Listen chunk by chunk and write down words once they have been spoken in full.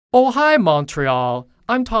Oh, hi, Montreal.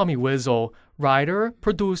 I'm Tommy Wiseau, writer,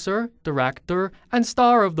 producer, director, and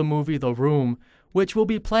star of the movie The Room, which will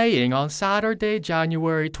be playing on Saturday,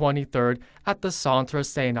 January 23rd at the Centre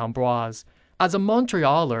Saint-Ambroise. As a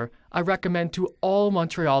Montrealer, I recommend to all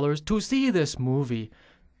Montrealers to see this movie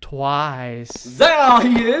twice. There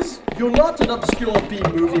he is! You're not an obscure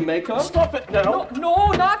B-movie maker. Stop it now! No,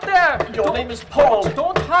 not there! Your name is Paul.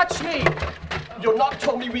 Don't touch me! You're not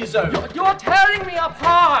Tommy Wiseau. You're tearing me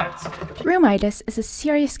apart! Rheumaitis is a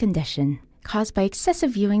serious condition caused by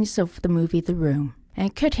excessive viewings of the movie The Room, and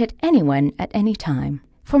it could hit anyone at any time.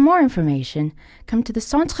 For more information, come to the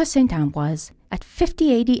Centre Saint-Ambroise at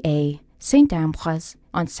 5080A Saint-Ambroise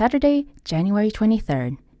on Saturday, January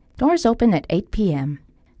 23rd. Doors open at 8 p.m.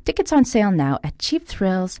 Tickets on sale now at Cheap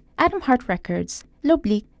Thrills, Adam Hart Records,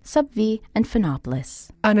 L'Oblique, Sub-V, and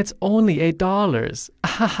Phenopolis. And it's only $8.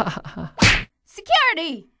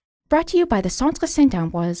 Security! Brought to you by the Centre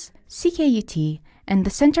Saint-Ambroise, CKUT, and the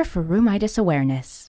Center for Rheumaitis Awareness.